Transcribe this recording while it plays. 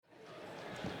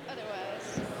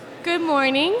Good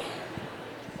morning.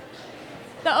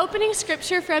 The opening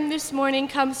scripture from this morning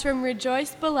comes from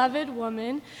Rejoice, Beloved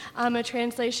Woman, a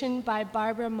translation by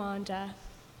Barbara Monda.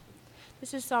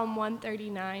 This is Psalm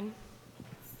 139.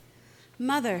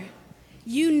 Mother,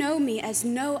 you know me as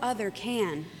no other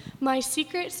can. My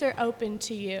secrets are open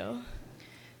to you.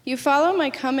 You follow my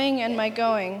coming and my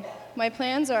going. My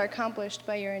plans are accomplished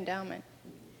by your endowment.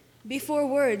 Before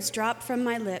words drop from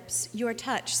my lips, your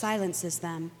touch silences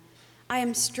them. I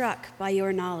am struck by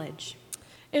your knowledge.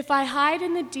 If I hide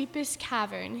in the deepest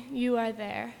cavern, you are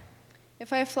there.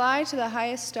 If I fly to the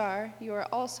highest star, you are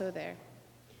also there.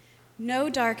 No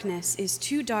darkness is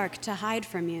too dark to hide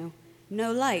from you,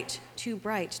 no light too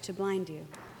bright to blind you.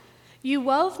 You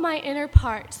wove my inner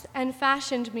parts and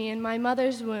fashioned me in my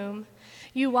mother's womb.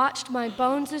 You watched my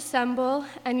bones assemble,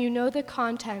 and you know the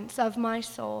contents of my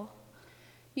soul.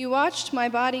 You watched my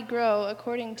body grow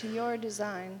according to your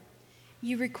design.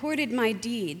 You recorded my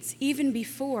deeds even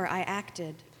before I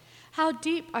acted. How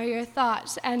deep are your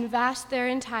thoughts and vast their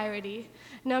entirety,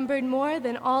 numbered more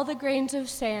than all the grains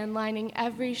of sand lining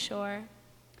every shore.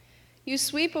 You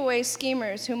sweep away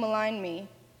schemers who malign me.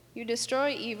 You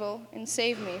destroy evil and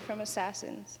save me from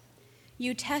assassins.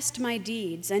 You test my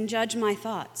deeds and judge my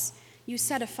thoughts. You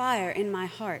set a fire in my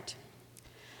heart.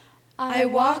 I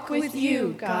walk with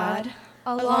you, God,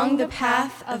 along the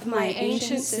path of my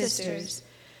ancient sisters.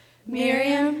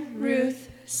 Miriam, Ruth,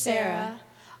 Sarah,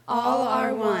 all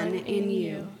are one in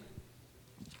you.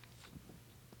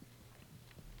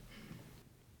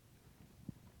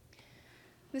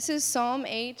 This is Psalm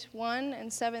 8, 1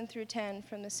 and 7 through 10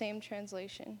 from the same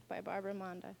translation by Barbara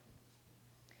Monda.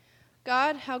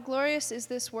 God, how glorious is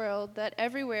this world that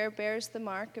everywhere bears the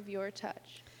mark of your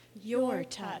touch. Your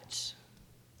touch.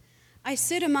 I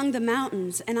sit among the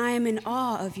mountains, and I am in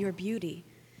awe of your beauty.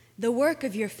 The work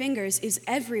of your fingers is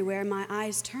everywhere my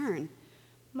eyes turn.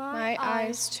 My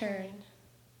eyes turn.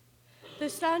 The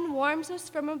sun warms us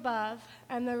from above,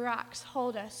 and the rocks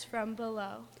hold us from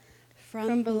below.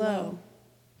 From below.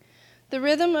 The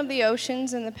rhythm of the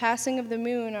oceans and the passing of the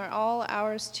moon are all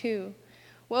ours too,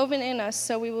 woven in us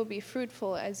so we will be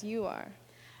fruitful as you are.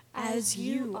 As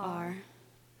you are.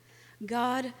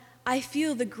 God, I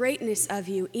feel the greatness of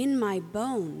you in my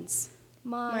bones.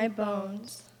 My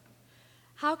bones.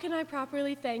 How can I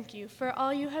properly thank you for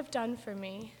all you have done for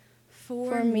me?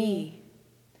 For me.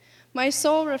 My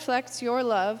soul reflects your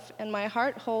love, and my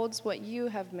heart holds what you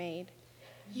have made.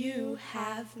 You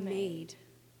have made.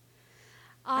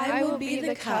 I will be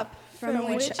the cup from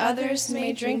which others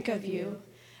may drink of you,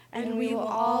 and we will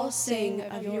all sing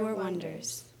of your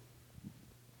wonders.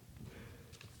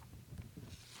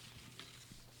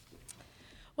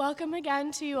 Welcome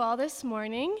again to you all this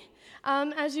morning.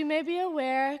 As you may be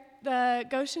aware, the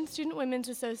Goshen Student Women's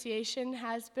Association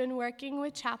has been working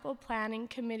with Chapel Planning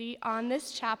Committee on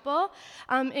this chapel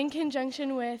in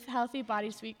conjunction with Healthy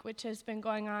Bodies Week, which has been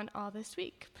going on all this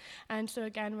week. And so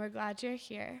again, we're glad you're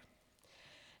here.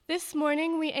 This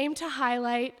morning, we aim to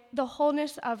highlight the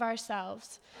wholeness of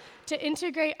ourselves, to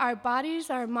integrate our bodies,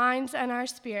 our minds, and our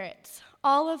spirits,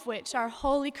 all of which are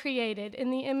wholly created in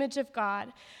the image of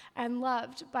God and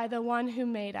loved by the one who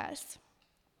made us.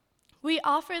 We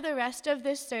offer the rest of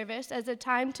this service as a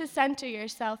time to center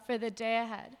yourself for the day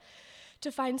ahead,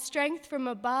 to find strength from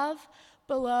above,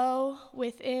 below,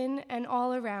 within, and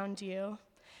all around you.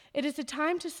 It is a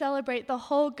time to celebrate the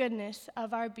whole goodness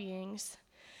of our beings.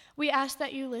 We ask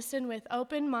that you listen with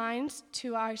open minds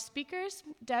to our speakers,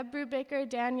 Deb Brubaker,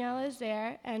 Danielle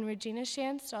Azaire, and Regina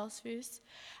Shan-Stolzfus,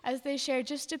 as they share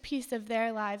just a piece of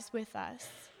their lives with us.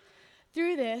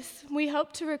 Through this, we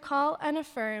hope to recall and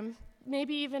affirm,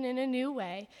 maybe even in a new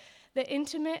way, the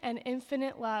intimate and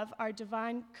infinite love our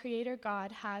divine Creator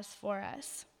God has for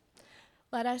us.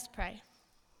 Let us pray.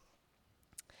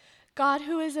 God,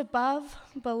 who is above,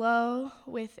 below,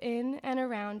 within, and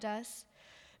around us,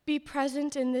 be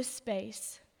present in this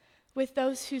space, with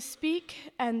those who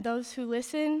speak and those who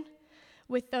listen,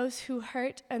 with those who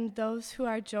hurt and those who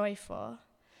are joyful.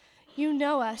 You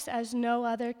know us as no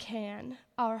other can,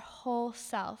 our whole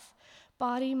self,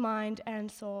 body, mind, and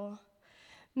soul.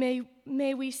 May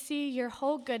we see your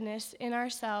whole goodness in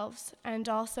ourselves and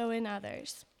also in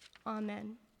others.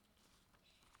 Amen.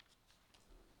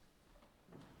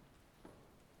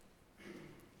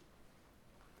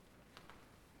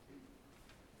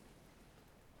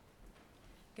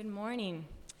 Good morning.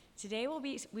 Today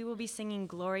we will be singing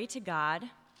Glory to God,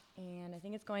 and I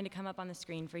think it's going to come up on the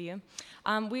screen for you.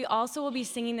 We also will be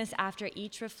singing this after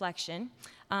each reflection,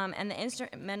 and the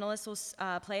instrumentalist will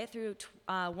play it through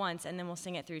once, and then we'll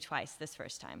sing it through twice this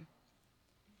first time.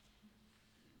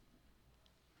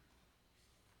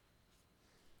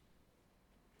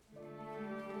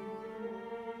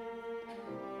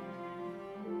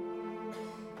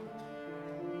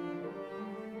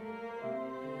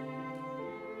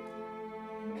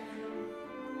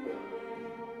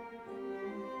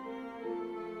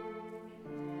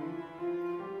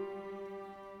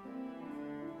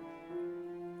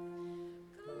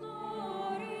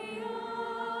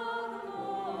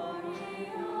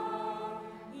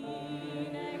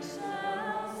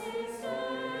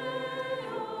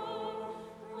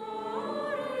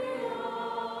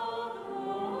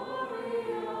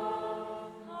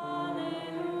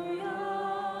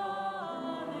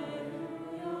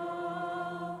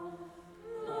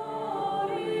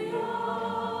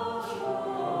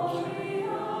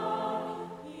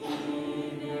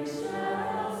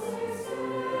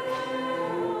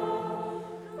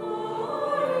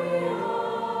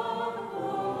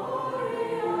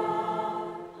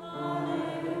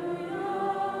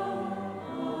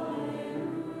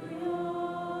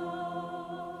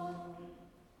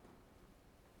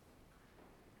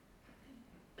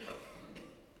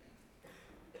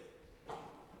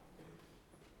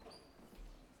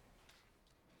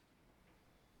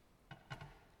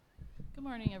 Good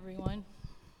morning, everyone.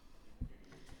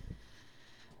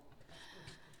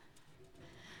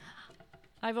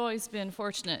 I've always been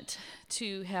fortunate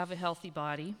to have a healthy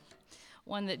body,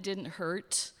 one that didn't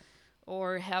hurt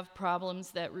or have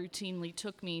problems that routinely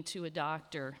took me to a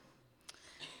doctor,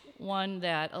 one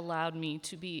that allowed me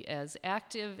to be as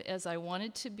active as I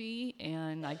wanted to be,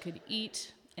 and I could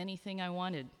eat anything I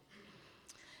wanted.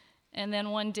 And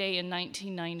then one day in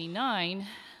 1999,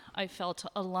 I felt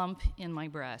a lump in my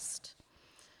breast.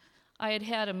 I had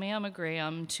had a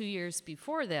mammogram 2 years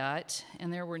before that,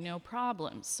 and there were no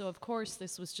problems. So of course,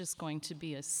 this was just going to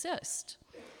be a cyst.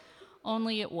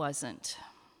 Only it wasn't.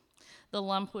 The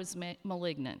lump was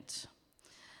malignant.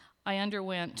 I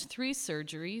underwent 3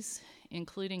 surgeries,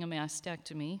 including a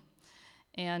mastectomy,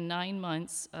 and 9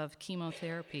 months of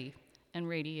chemotherapy and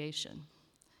radiation.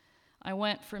 I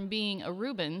went from being a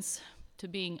Rubens to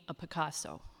being a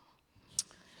Picasso.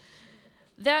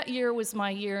 That year was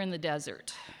my year in the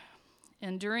desert.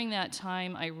 And during that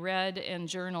time, I read and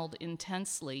journaled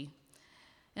intensely,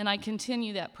 and I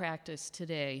continue that practice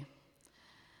today.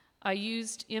 I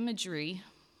used imagery,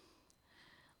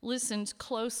 listened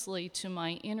closely to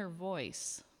my inner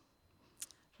voice,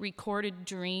 recorded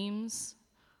dreams,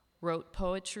 wrote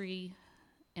poetry,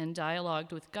 and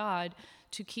dialogued with God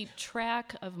to keep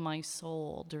track of my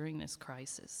soul during this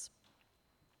crisis.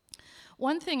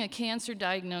 One thing a cancer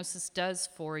diagnosis does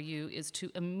for you is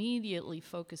to immediately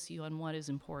focus you on what is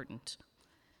important.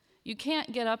 You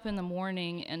can't get up in the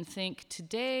morning and think,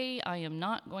 today I am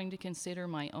not going to consider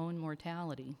my own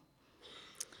mortality.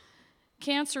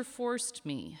 Cancer forced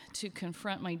me to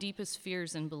confront my deepest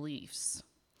fears and beliefs.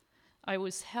 I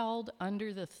was held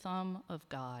under the thumb of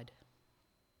God.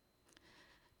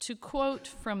 To quote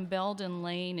from Belden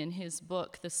Lane in his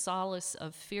book, The Solace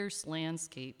of Fierce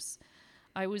Landscapes,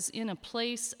 I was in a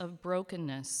place of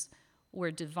brokenness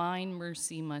where divine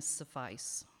mercy must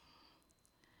suffice.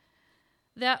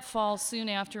 That fall, soon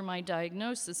after my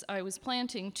diagnosis, I was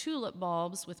planting tulip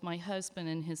bulbs with my husband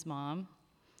and his mom,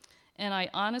 and I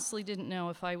honestly didn't know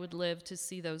if I would live to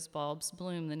see those bulbs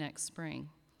bloom the next spring.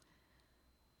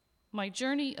 My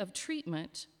journey of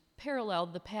treatment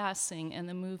paralleled the passing and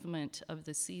the movement of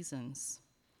the seasons.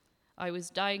 I was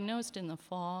diagnosed in the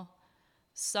fall,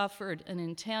 suffered an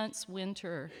intense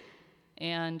winter,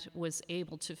 and was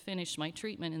able to finish my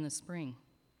treatment in the spring.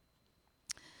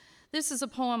 This is a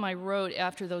poem I wrote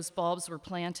after those bulbs were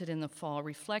planted in the fall,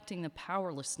 reflecting the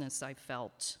powerlessness I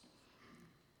felt.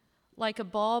 Like a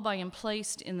bulb, I am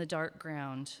placed in the dark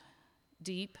ground,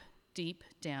 deep, deep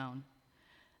down.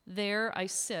 There I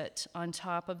sit on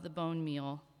top of the bone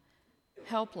meal,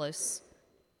 helpless,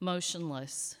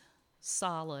 motionless,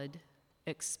 solid,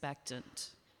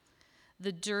 expectant.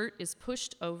 The dirt is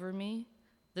pushed over me.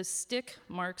 The stick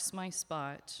marks my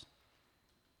spot.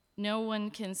 No one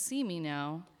can see me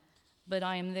now, but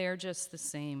I am there just the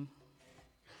same.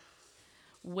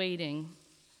 Waiting,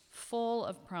 full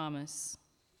of promise.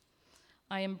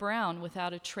 I am brown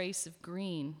without a trace of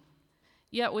green,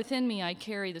 yet within me I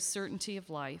carry the certainty of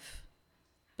life.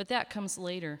 But that comes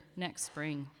later, next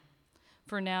spring.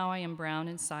 For now I am brown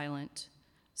and silent,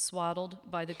 swaddled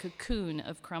by the cocoon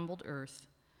of crumbled earth,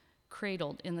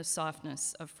 cradled in the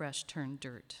softness of fresh-turned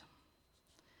dirt.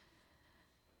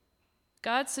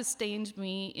 God sustained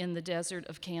me in the desert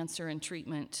of cancer and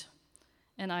treatment,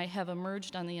 and I have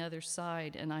emerged on the other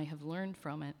side, and I have learned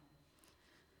from it.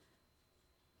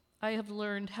 I have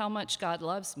learned how much God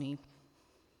loves me,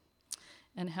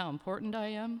 and how important I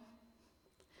am,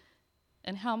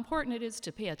 and how important it is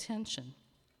to pay attention.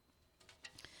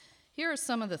 Here are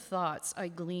some of the thoughts I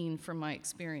glean from my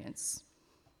experience.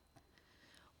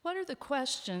 What are the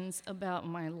questions about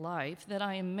my life that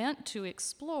I am meant to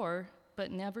explore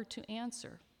but never to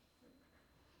answer?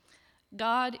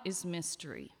 God is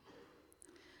mystery.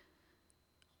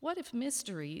 What if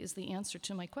mystery is the answer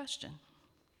to my question?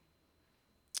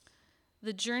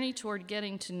 The journey toward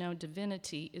getting to know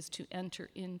divinity is to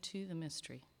enter into the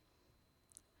mystery.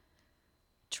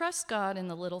 Trust God in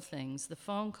the little things, the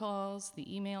phone calls, the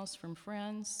emails from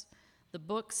friends, the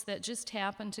books that just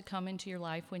happen to come into your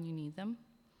life when you need them.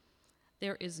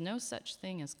 There is no such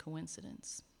thing as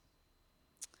coincidence.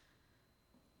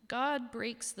 God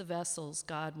breaks the vessels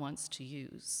God wants to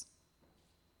use.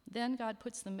 Then God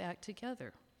puts them back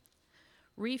together,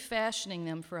 refashioning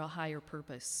them for a higher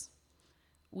purpose.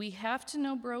 We have to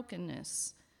know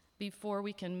brokenness before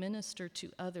we can minister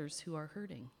to others who are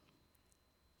hurting.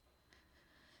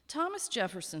 Thomas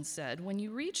Jefferson said, "When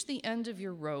you reach the end of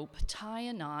your rope, tie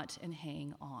a knot and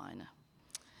hang on."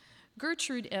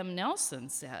 Gertrude M. Nelson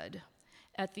said,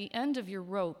 "At the end of your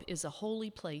rope is a holy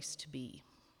place to be."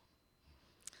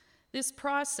 This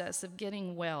process of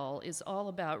getting well is all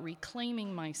about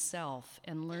reclaiming myself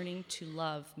and learning to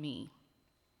love me.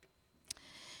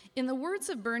 In the words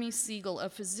of Bernie Siegel, a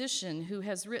physician who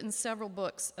has written several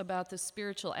books about the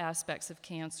spiritual aspects of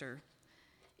cancer,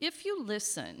 if you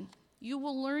listen, you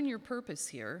will learn your purpose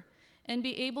here and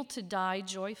be able to die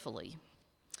joyfully,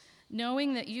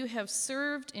 knowing that you have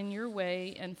served in your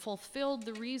way and fulfilled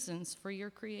the reasons for your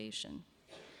creation.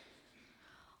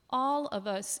 All of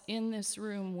us in this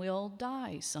room will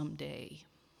die someday,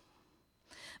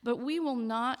 but we will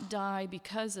not die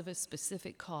because of a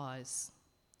specific cause.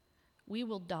 We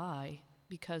will die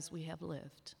because we have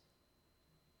lived.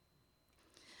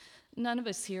 None of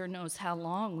us here knows how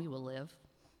long we will live,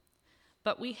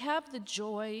 but we have the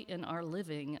joy in our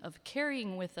living of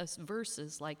carrying with us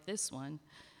verses like this one,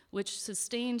 which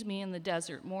sustained me in the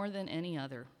desert more than any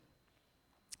other.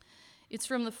 It's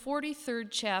from the 43rd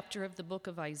chapter of the book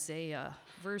of Isaiah,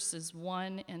 verses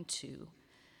 1 and 2.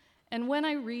 And when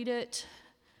I read it,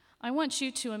 I want you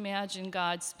to imagine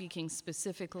God speaking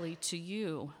specifically to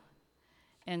you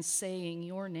and saying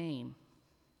your name.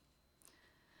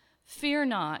 Fear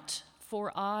not,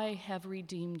 for I have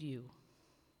redeemed you.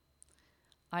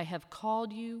 I have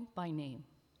called you by name.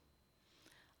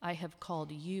 I have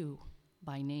called you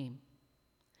by name.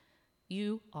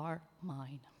 You are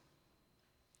mine.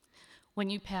 When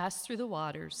you pass through the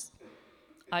waters,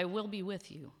 I will be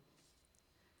with you.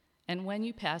 And when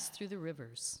you pass through the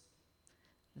rivers,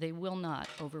 they will not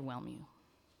overwhelm you.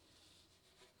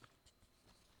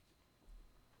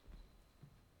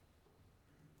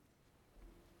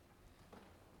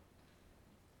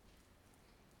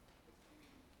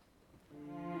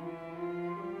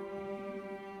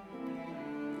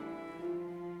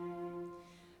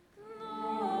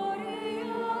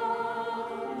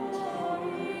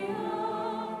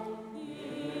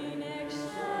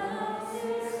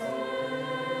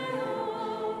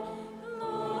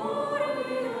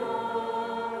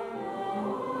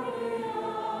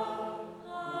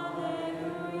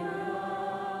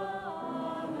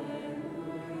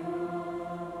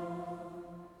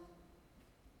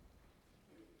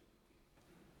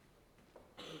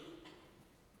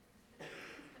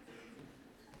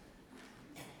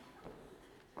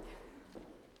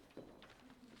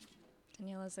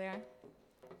 Daniela's there.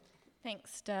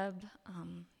 Thanks, Deb.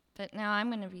 But now I'm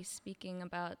going to be speaking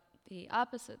about the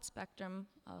opposite spectrum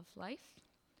of life.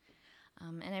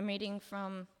 And I'm reading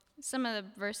from some of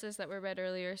the verses that were read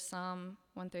earlier, Psalm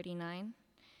 139.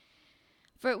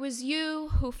 For it was you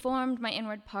who formed my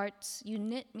inward parts. You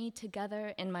knit me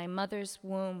together in my mother's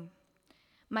womb.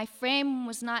 My frame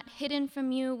was not hidden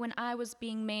from you when I was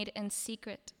being made in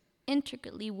secret,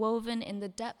 intricately woven in the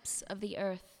depths of the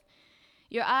earth.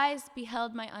 Your eyes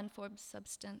beheld my unformed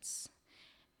substance.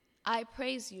 I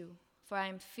praise you, for I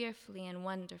am fearfully and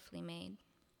wonderfully made.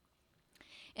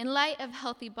 In light of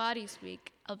Healthy Bodies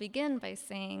Week, I'll begin by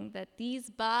saying that these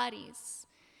bodies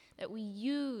that we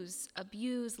use,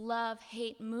 abuse, love,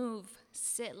 hate, move,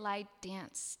 sit, lie,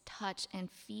 dance, touch, and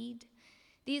feed,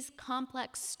 these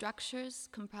complex structures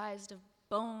comprised of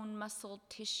bone, muscle,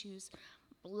 tissues,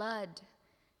 blood,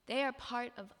 they are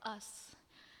part of us.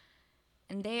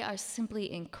 And they are simply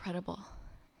incredible.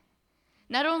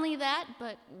 Not only that,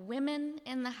 but women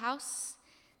in the house,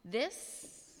 this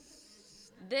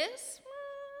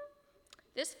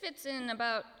fits in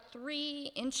about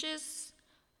 3 inches,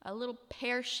 a little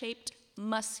pear-shaped,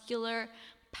 muscular,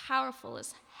 powerful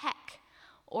as heck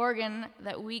organ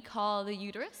that we call the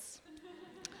uterus.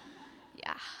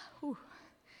 Yeah, whew.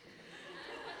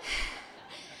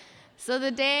 So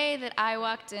the day that I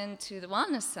walked into the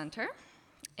Wellness Center,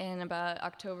 in about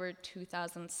October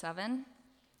 2007,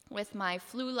 with my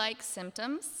flu-like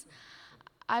symptoms,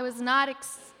 I was not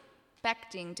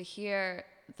expecting to hear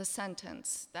the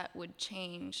sentence that would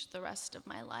change the rest of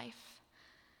my life.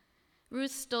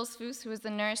 Ruth Stolzfus, who was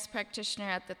the nurse practitioner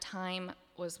at the time,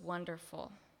 was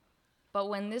wonderful. But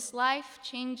when this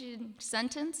life-changing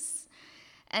sentence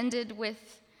ended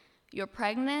with, "You're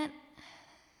pregnant,"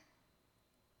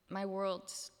 my world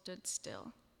stood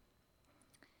still.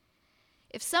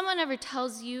 If someone ever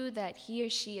tells you that he or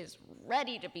she is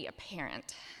ready to be a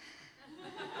parent,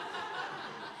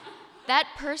 that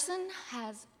person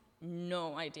has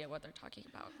no idea what they're talking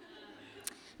about.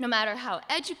 No matter how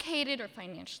educated or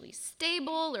financially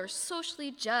stable or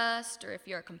socially just, or if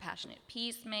you're a compassionate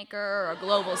peacemaker or a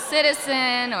global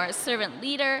citizen or a servant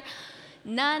leader,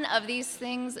 none of these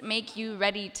things make you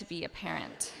ready to be a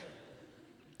parent.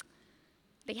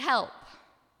 They help.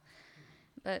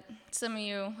 But some of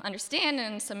you understand,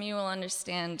 and some of you will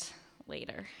understand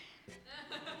later.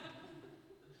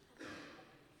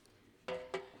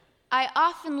 I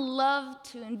often love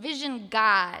to envision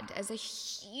God as a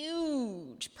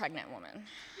huge pregnant woman,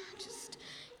 just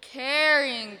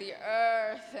carrying the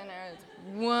earth in her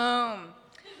womb,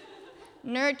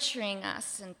 nurturing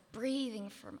us and breathing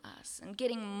from us and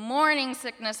getting morning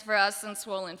sickness for us and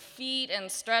swollen feet and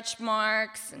stretch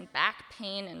marks and back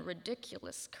pain and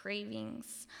ridiculous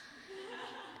cravings.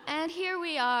 And here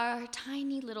we are,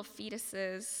 tiny little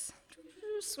fetuses,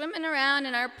 swimming around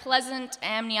in our pleasant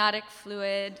amniotic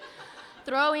fluid,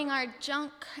 throwing our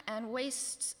junk and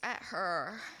wastes at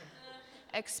her,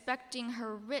 expecting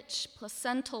her rich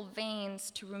placental veins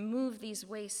to remove these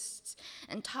wastes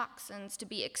and toxins to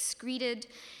be excreted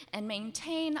and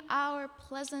maintain our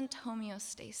pleasant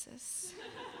homeostasis.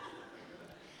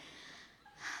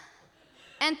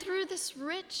 And through this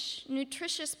rich,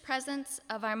 nutritious presence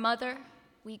of our mother,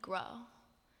 we grow.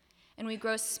 And we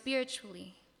grow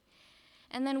spiritually.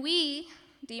 And then we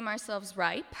deem ourselves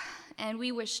ripe, and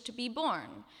we wish to be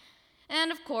born. And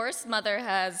of course, mother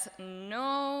has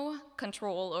no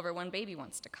control over when baby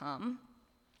wants to come.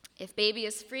 If baby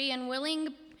is free and willing,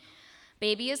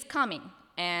 baby is coming.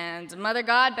 And Mother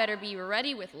God better be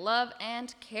ready with love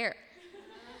and care.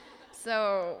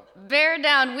 So bear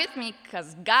down with me,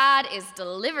 because God is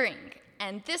delivering.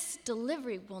 And this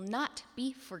delivery will not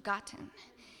be forgotten.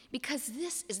 Because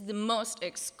this is the most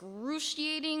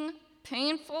excruciating,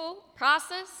 painful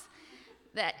process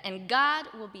and God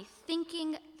will be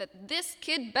thinking that this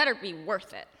kid better be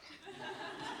worth it.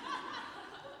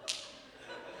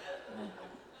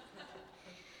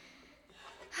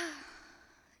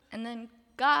 And then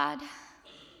God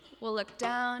will look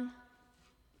down.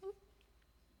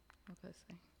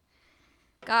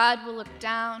 God will look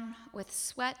down with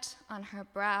sweat on her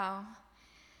brow,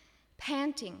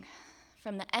 panting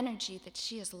from the energy that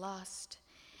she has lost,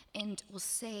 and will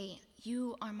say,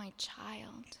 "You are my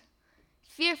child,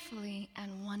 fearfully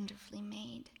and wonderfully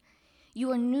made.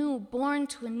 You are new, born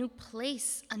to a new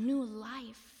place, a new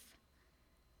life."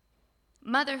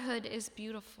 Motherhood is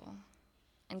beautiful,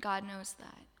 and God knows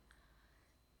that.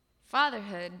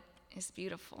 Fatherhood is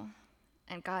beautiful,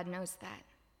 and God knows that.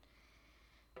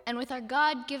 And with our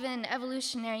God-given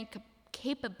evolutionary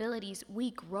capabilities, we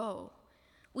grow.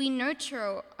 We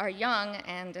nurture our young,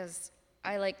 and as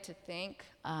I like to think,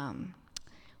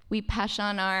 we pass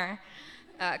on our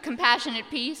compassionate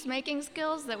peacemaking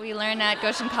skills that we learn at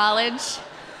Goshen College.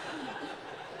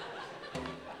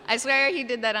 I swear he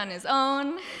did that on his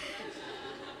own.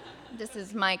 This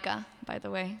is Micah, by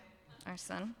the way, our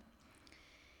son.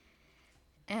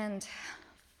 And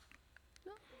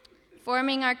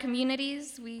forming our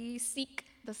communities, we seek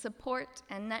the support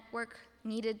and network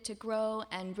needed to grow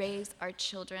and raise our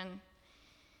children.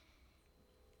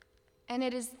 And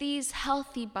it is these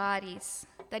healthy bodies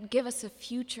that give us a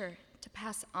future to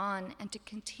pass on and to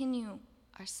continue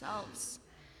ourselves.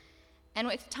 And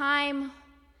with time,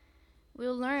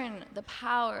 we'll learn the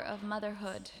power of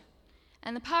motherhood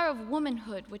and the power of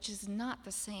womanhood, which is not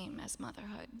the same as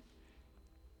motherhood.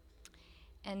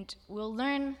 And we'll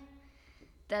learn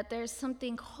that there's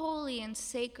something holy and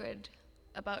sacred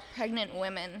about pregnant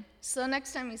women. So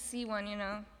next time you see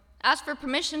one, ask for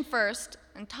permission first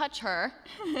and touch her.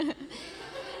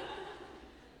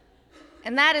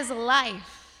 And that is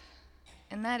life.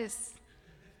 And that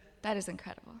is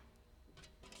incredible.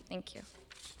 Thank you.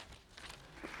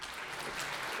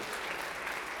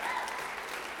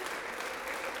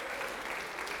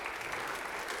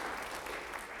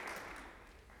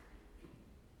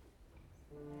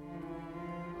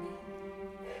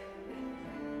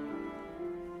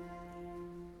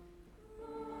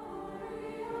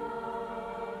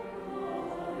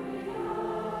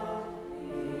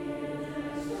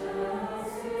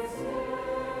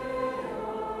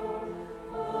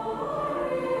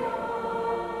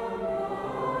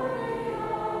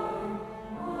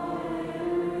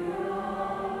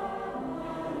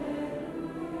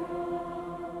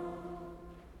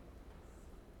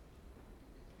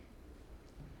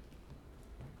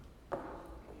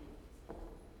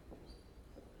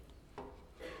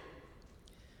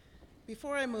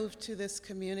 Before I moved to this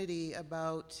community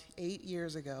about 8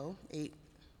 years ago,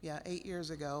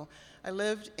 I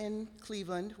lived in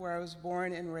Cleveland, where I was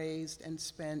born and raised and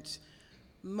spent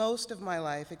most of my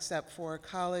life, except for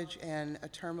college and a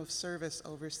term of service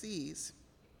overseas.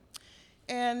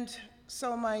 And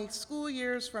so my school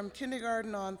years from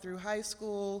kindergarten on through high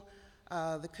school,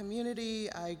 the community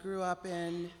I grew up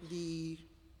in, the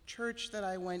church that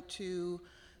I went to,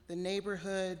 the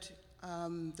neighborhood,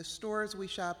 the stores we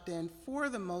shopped in, for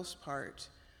the most part,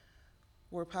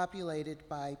 were populated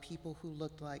by people who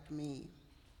looked like me.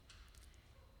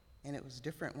 And it was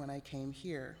different when I came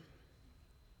here.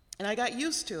 And I got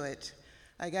used to it.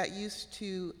 I got used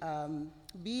to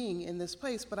being in this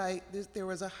place, but there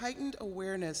was a heightened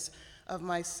awareness of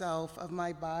myself, of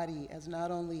my body, as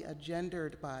not only a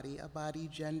gendered body, a body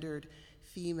gendered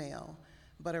female,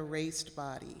 but a raced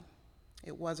body.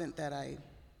 It wasn't that I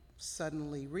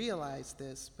suddenly realized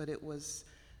this, but it was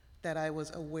that I was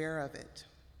aware of it.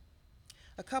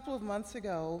 A couple of months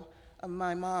ago,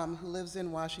 my mom, who lives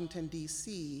in Washington,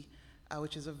 D.C.,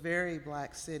 which is a very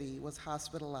black city, was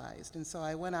hospitalized. And so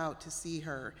I went out to see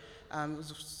her. It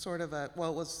was sort of it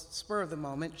was spur of the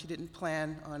moment. She didn't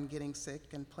plan on getting sick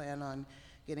and plan on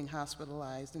getting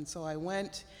hospitalized. And so I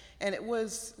went, and it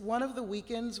was one of the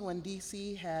weekends when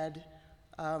DC had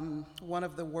one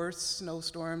of the worst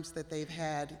snowstorms that they've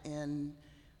had in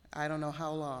I don't know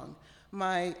how long.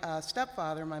 My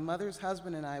stepfather, my mother's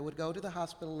husband, and I would go to the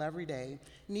hospital every day.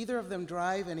 Neither of them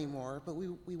drive anymore, but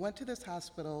we went to this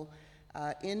hospital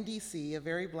in DC, a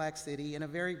very black city, in a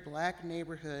very black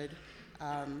neighborhood,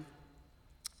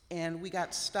 and we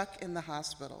got stuck in the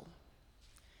hospital.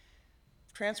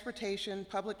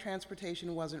 Public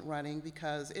transportation wasn't running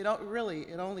because it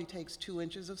only takes 2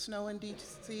 inches of snow in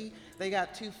DC. They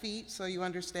got 2 feet, so you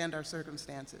understand our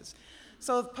circumstances.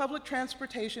 So public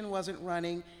transportation wasn't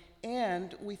running,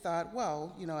 and we thought,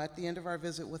 well, at the end of our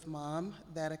visit with Mom,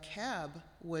 that a cab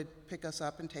would pick us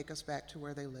up and take us back to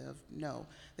where they live. No,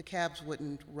 the cabs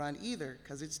wouldn't run either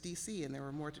because it's DC and there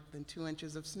were more than 2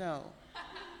 inches of snow.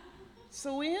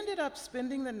 So we ended up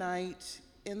spending the night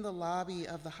in the lobby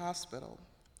of the hospital,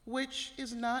 which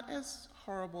is not as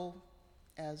horrible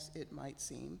as it might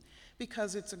seem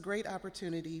because it's a great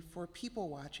opportunity for people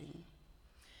watching.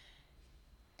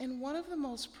 And one of the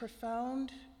most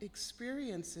profound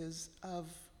experiences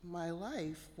of my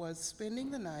life was spending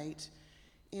the night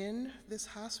in this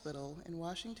hospital in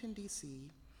Washington, D.C.,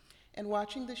 and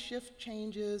watching the shift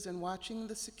changes and watching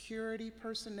the security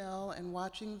personnel and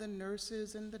watching the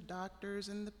nurses and the doctors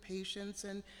and the patients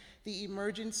and the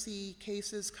emergency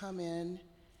cases come in.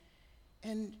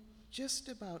 And just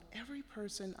about every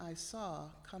person I saw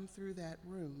come through that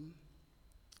room,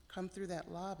 come through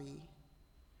that lobby,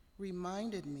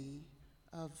 reminded me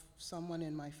of someone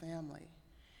in my family.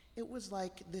 It was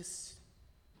like this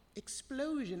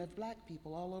explosion of black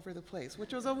people all over the place,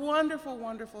 which was a wonderful,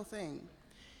 wonderful thing.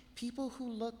 People who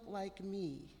look like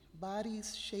me,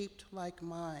 bodies shaped like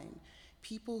mine,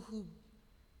 people who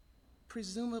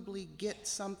presumably get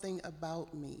something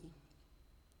about me.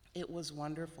 It was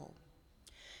wonderful.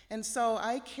 And so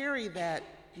I carry that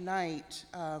night,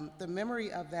 the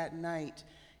memory of that night,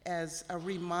 as a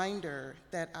reminder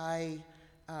that I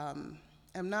am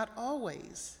not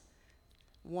always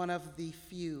one of the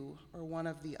few or one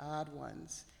of the odd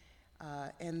ones,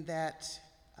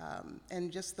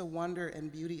 and just the wonder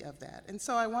and beauty of that. And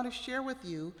so I want to share with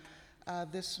you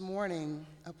this morning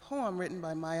a poem written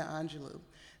by Maya Angelou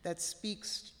that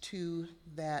speaks to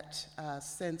that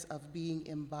sense of being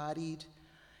embodied,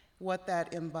 what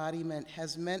that embodiment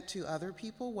has meant to other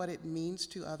people, what it means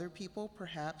to other people,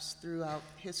 perhaps throughout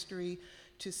history,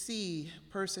 to see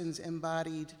persons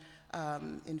embodied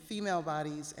in female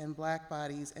bodies and black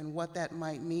bodies and what that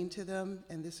might mean to them,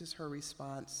 and this is her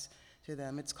response to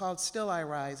them. It's called Still I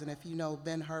Rise, and if you know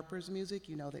Ben Harper's music,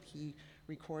 you know that he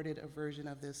recorded a version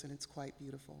of this, and it's quite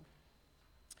beautiful.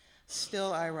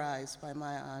 Still I Rise by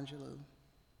Maya Angelou.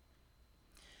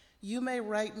 You may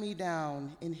write me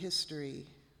down in history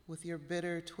with your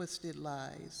bitter, twisted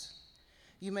lies.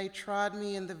 You may trod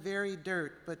me in the very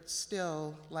dirt, but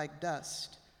still, like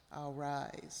dust, I'll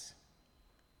rise.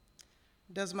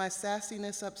 Does my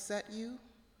sassiness upset you?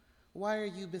 Why are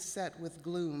you beset with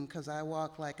gloom? 'Cause I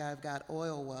walk like I've got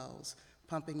oil wells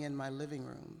pumping in my living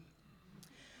room.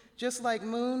 Just like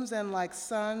moons and like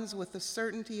suns, with the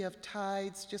certainty of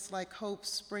tides, just like hope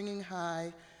springing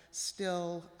high,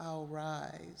 still I'll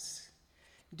rise.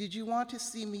 Did you want to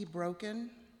see me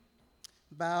broken?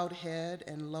 Bowed head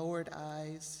and lowered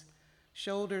eyes,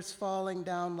 shoulders falling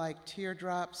down like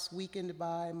teardrops, weakened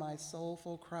by my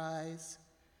soulful cries.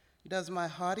 Does my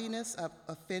haughtiness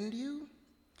offend you?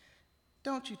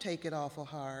 Don't you take it awful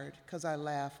hard, 'cause I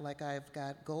laugh like I've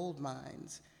got gold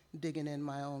mines digging in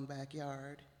my own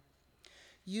backyard.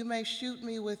 You may shoot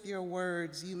me with your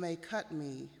words, you may cut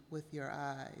me with your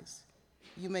eyes.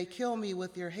 You may kill me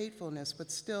with your hatefulness,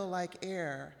 but still like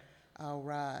air, I'll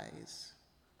rise.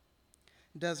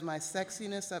 Does my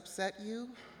sexiness upset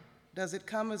you? Does it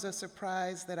come as a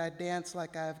surprise that I dance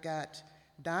like I've got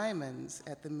diamonds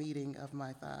at the meeting of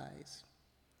my thighs?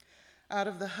 Out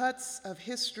of the huts of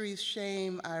history's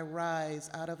shame, I rise.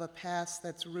 Out of a past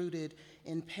that's rooted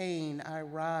in pain, I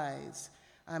rise.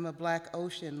 I'm a black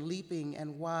ocean, leaping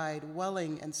and wide,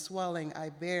 welling and swelling, I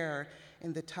bear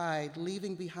in the tide,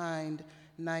 leaving behind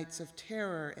nights of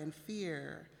terror and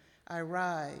fear. I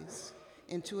rise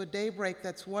into a daybreak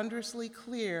that's wondrously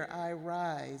clear. I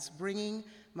rise, bringing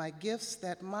my gifts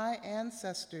that my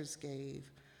ancestors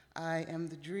gave. I am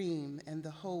the dream and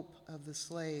the hope of the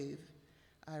slave.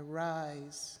 I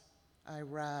rise, I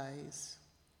rise,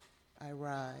 I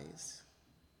rise.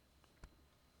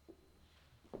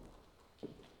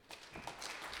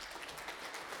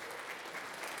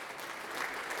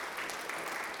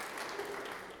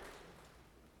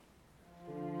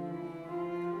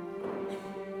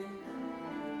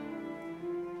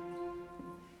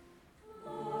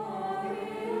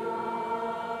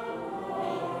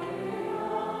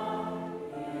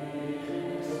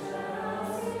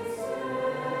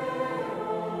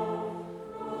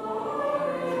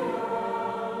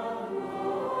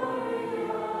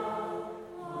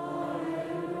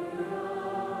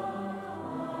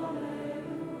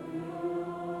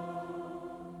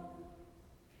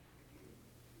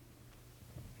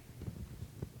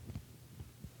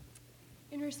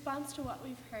 In response to what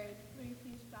we've heard, will you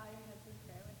please bow your heads in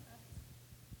prayer with us?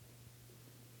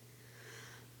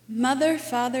 Mother,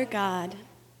 Father, God,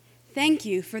 thank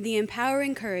you for the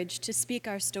empowering courage to speak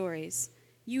our stories.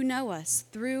 You know us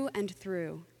through and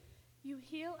through. You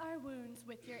heal our wounds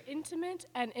with your intimate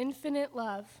and infinite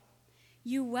love.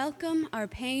 You welcome our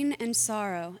pain and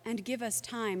sorrow and give us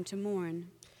time to mourn.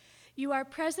 You are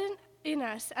present in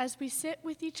us as we sit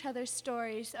with each other's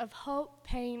stories of hope,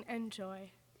 pain, and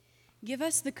joy. Give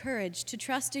us the courage to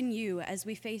trust in you as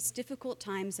we face difficult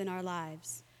times in our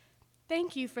lives.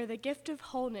 Thank you for the gift of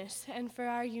wholeness and for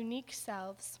our unique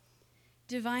selves.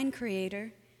 Divine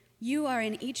Creator, you are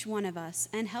in each one of us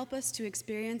and help us to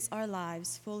experience our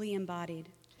lives fully embodied.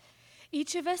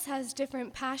 Each of us has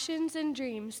different passions and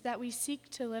dreams that we seek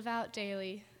to live out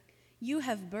daily. You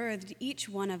have birthed each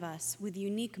one of us with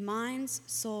unique minds,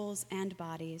 souls, and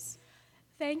bodies.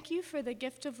 Thank you for the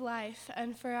gift of life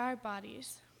and for our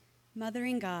bodies.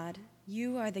 Mothering God,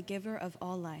 you are the giver of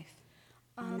all life.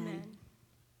 Amen.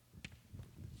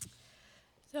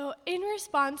 So in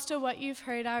response to what you've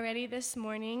heard already this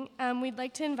morning, we'd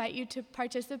like to invite you to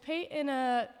participate in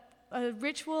a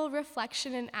ritual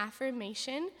reflection and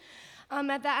affirmation.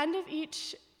 At the end of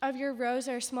each of your rows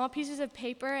are small pieces of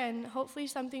paper and hopefully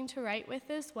something to write with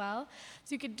as well.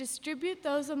 So you could distribute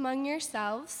those among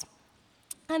yourselves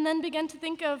and then begin to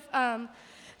think of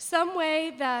some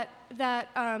way that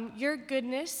your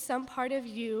goodness, some part of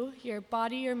you, your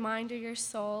body, your mind, or your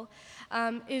soul,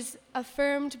 is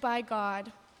affirmed by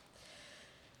God.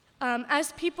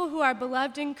 As people who are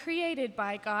beloved and created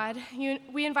by God,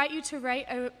 we invite you to write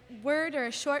a word or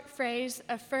a short phrase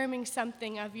affirming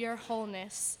something of your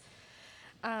wholeness.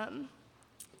 And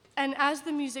as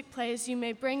the music plays, you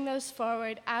may bring those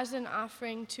forward as an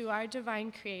offering to our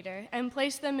divine Creator and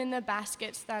place them in the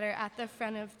baskets that are at the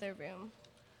front of the room.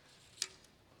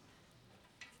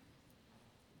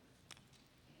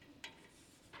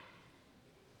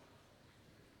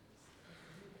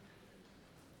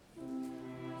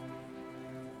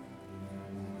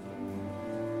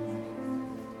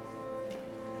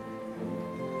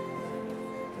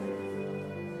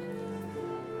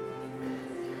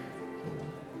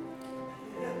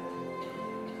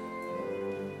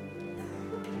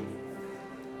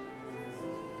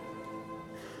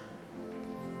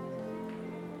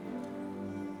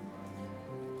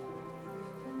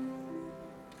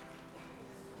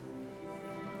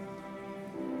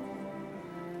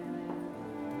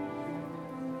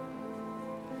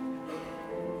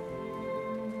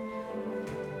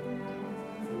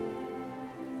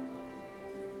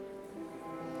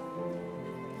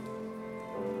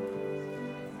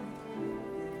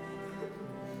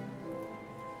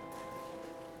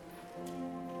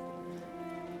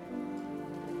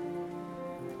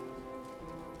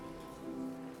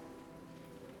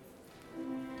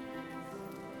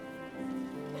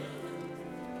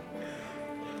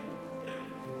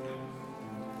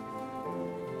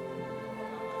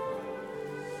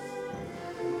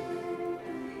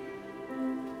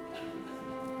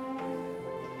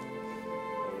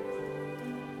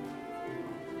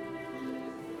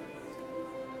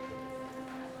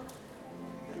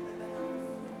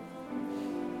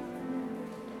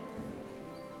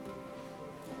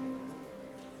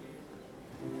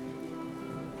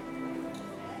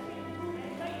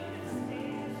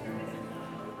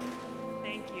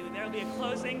 There will be a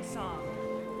closing song.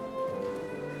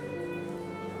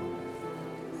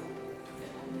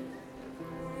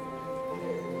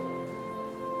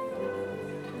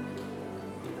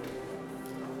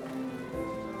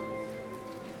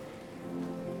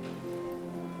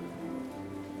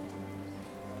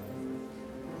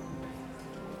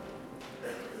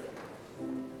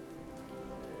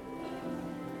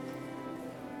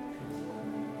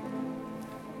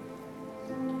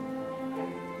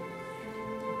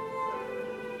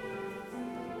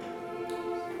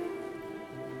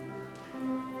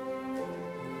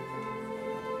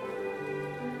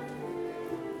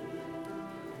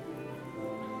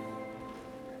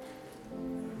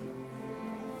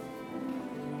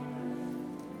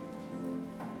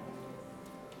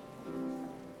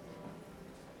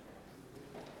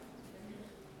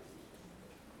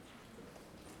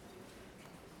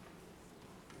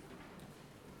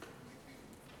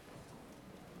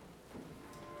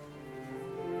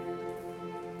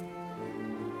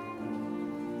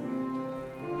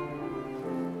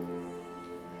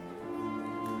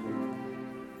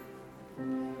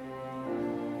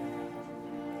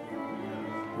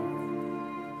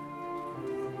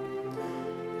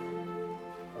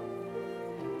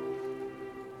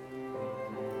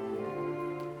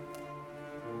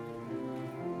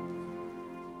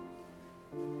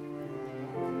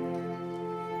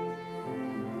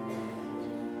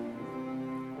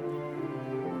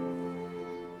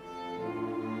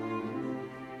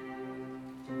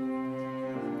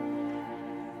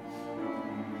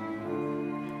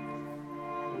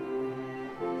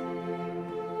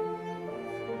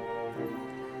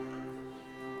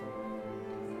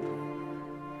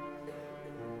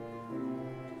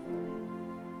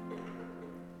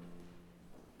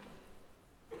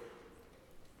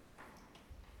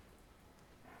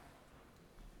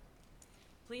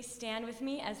 Please stand with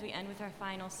me as we end with our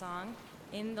final song,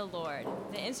 In the Lord.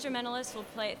 The instrumentalist will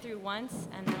play it through once,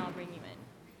 and then I'll bring you in.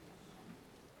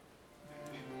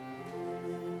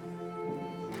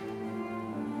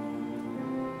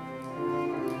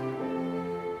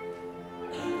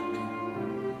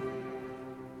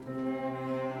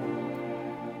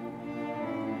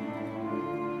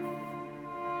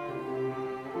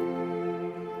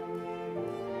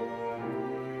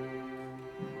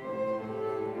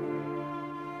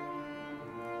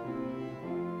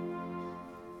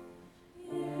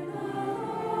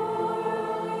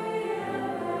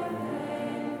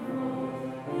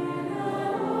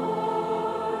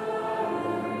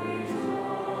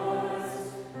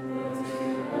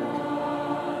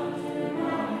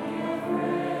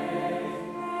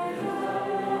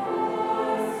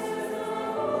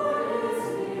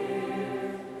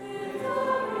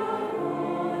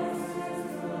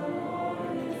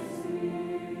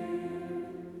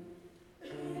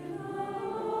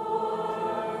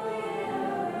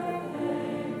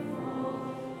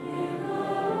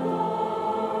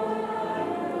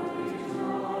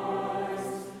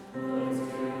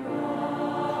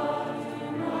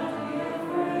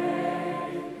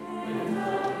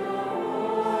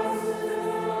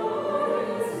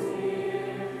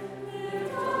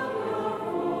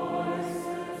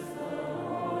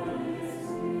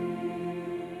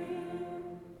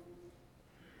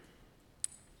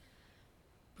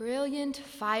 Brilliant,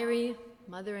 fiery,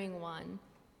 mothering one,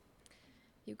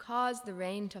 you cause the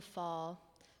rain to fall,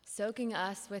 soaking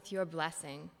us with your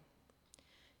blessing.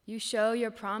 You show your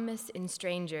promise in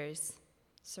strangers,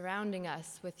 surrounding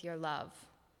us with your love.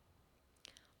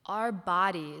 Our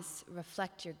bodies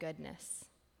reflect your goodness,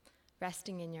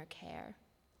 resting in your care.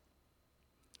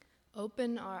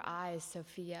 Open our eyes,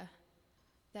 Sophia,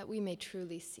 that we may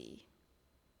truly see.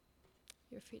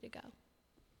 You're free to go.